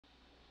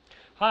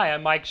Hi,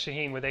 I'm Mike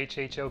Shaheen with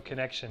HHO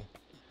Connection.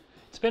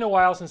 It's been a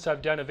while since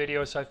I've done a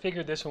video, so I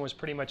figured this one was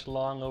pretty much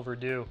long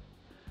overdue.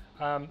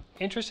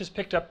 Interest has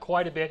picked up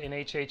quite a bit in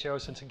HHO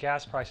since the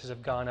gas prices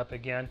have gone up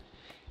again,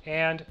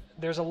 and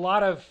there's a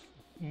lot of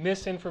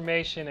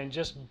misinformation and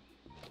just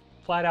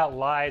flat out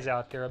lies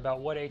out there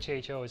about what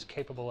HHO is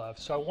capable of.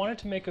 So I wanted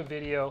to make a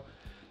video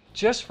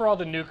just for all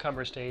the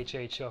newcomers to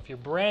HHO. If you're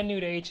brand new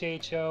to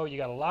HHO, you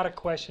got a lot of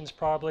questions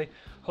probably.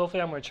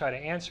 Hopefully I'm going to try to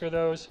answer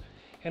those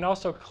and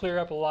also clear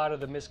up a lot of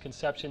the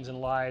misconceptions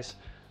and lies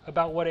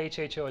about what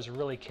HHO is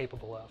really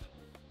capable of.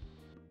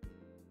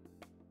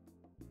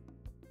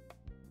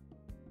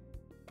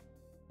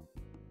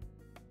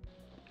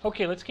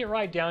 Okay, let's get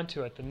right down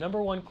to it. The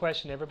number one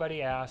question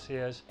everybody asks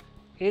is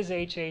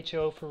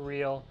HHO for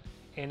real?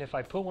 And if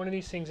I put one of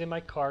these things in my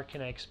car,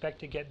 can I expect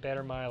to get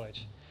better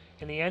mileage?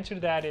 And the answer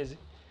to that is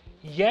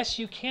yes,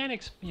 you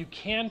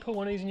can put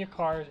one of these in your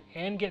car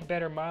and get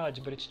better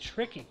mileage, but it's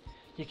tricky.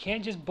 You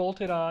can't just bolt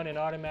it on and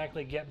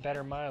automatically get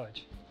better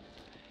mileage.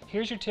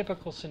 Here's your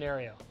typical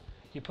scenario.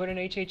 You put an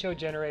HHO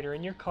generator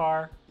in your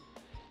car,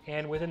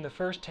 and within the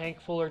first tank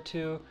full or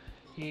two,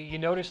 you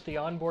notice the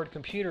onboard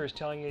computer is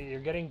telling you you're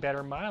getting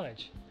better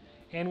mileage.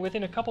 And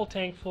within a couple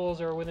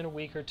tankfuls or within a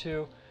week or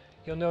two,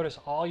 you'll notice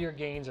all your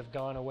gains have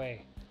gone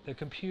away. The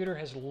computer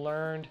has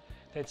learned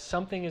that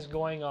something is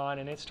going on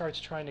and it starts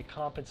trying to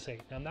compensate.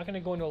 Now, I'm not going to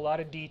go into a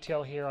lot of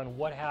detail here on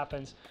what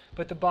happens,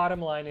 but the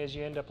bottom line is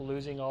you end up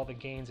losing all the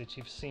gains that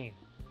you've seen.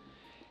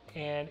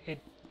 And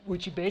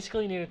what you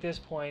basically need at this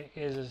point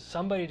is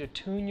somebody to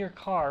tune your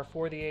car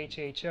for the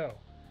HHO.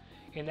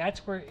 And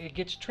that's where it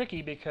gets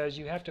tricky because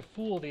you have to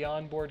fool the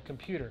onboard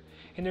computer.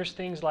 And there's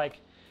things like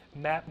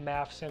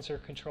MAF sensor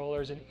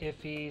controllers and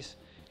IFEs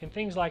and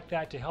things like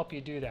that to help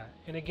you do that.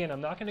 And again,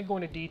 I'm not going to go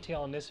into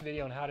detail in this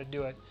video on how to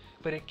do it,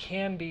 but it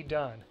can be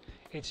done.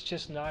 It's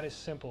just not as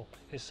simple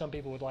as some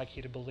people would like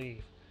you to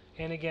believe.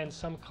 And again,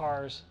 some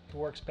cars it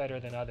works better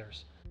than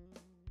others.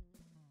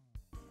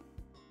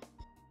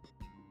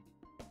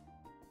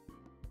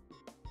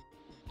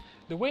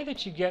 The way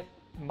that you get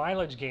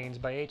mileage gains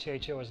by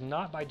HHO is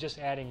not by just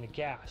adding the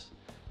gas.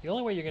 The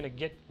only way you're going to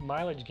get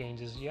mileage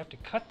gains is you have to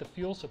cut the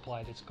fuel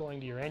supply that's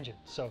going to your engine.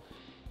 So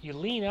you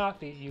lean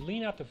out the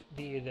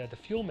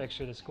fuel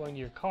mixture that's going to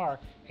your car,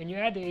 and you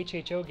add the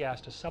HHO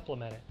gas to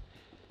supplement it.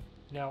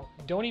 Now,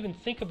 don't even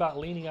think about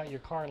leaning out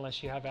your car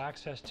unless you have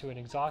access to an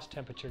exhaust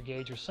temperature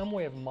gauge or some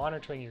way of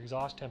monitoring your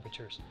exhaust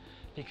temperatures.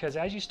 Because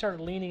as you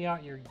start leaning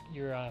out your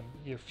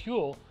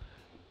fuel,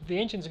 the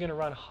engine's going to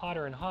run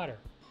hotter and hotter.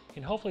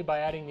 And hopefully by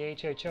adding the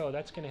HHO,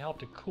 that's going to help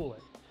to cool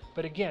it.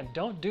 But again,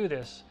 don't do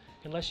this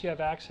unless you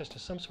have access to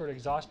some sort of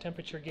exhaust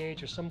temperature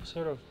gauge or some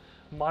sort of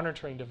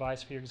monitoring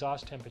device for your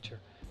exhaust temperature,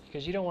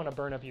 because you don't want to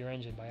burn up your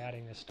engine by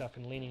adding this stuff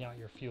and leaning out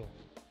your fuel.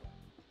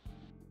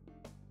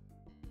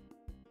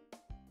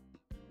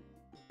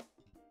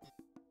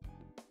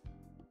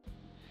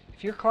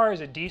 If your car is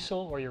a diesel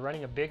or you're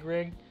running a big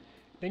rig,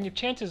 then your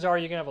chances are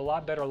you're going to have a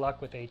lot better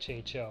luck with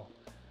HHO.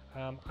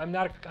 I'm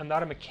not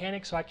a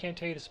mechanic, so I can't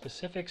tell you the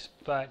specifics,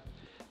 but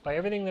by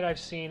everything that I've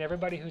seen,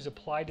 everybody who's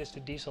applied this to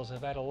diesels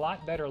have had a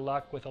lot better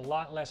luck with a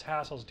lot less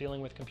hassles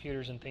dealing with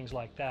computers and things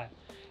like that.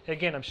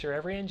 Again, I'm sure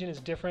every engine is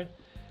different,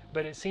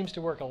 but it seems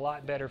to work a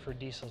lot better for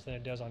diesels than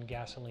it does on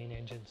gasoline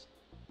engines.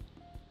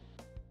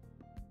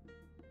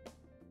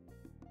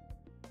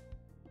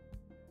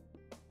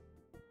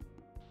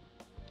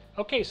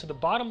 Okay, so the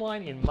bottom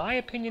line, in my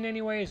opinion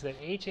anyway, is that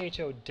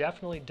HHO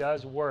definitely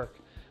does work.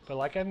 But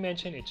like I've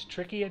mentioned, it's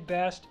tricky at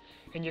best,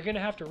 and you're going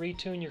to have to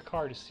retune your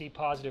car to see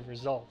positive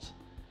results.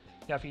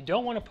 Now, if you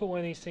don't want to put one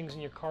of these things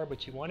in your car,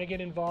 but you want to get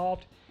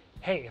involved,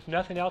 hey, if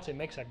nothing else, it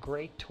makes a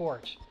great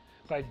torch.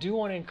 But I do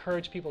want to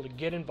encourage people to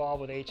get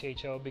involved with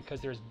HHO because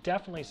there's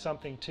definitely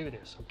something to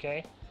this,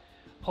 okay?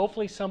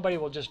 Hopefully somebody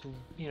will just,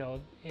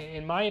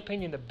 in my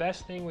opinion, the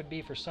best thing would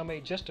be for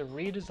somebody just to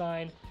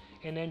redesign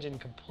an engine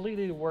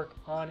completely to work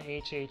on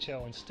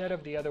HHO instead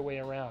of the other way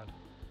around.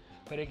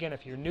 But again,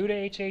 if you're new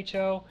to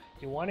HHO,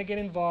 you want to get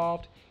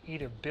involved,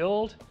 either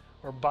build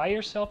or buy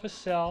yourself a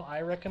cell.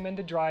 I recommend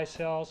the dry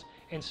cells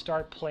and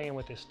start playing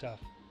with this stuff.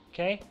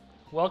 Okay?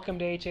 Welcome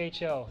to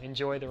HHO.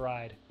 Enjoy the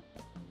ride.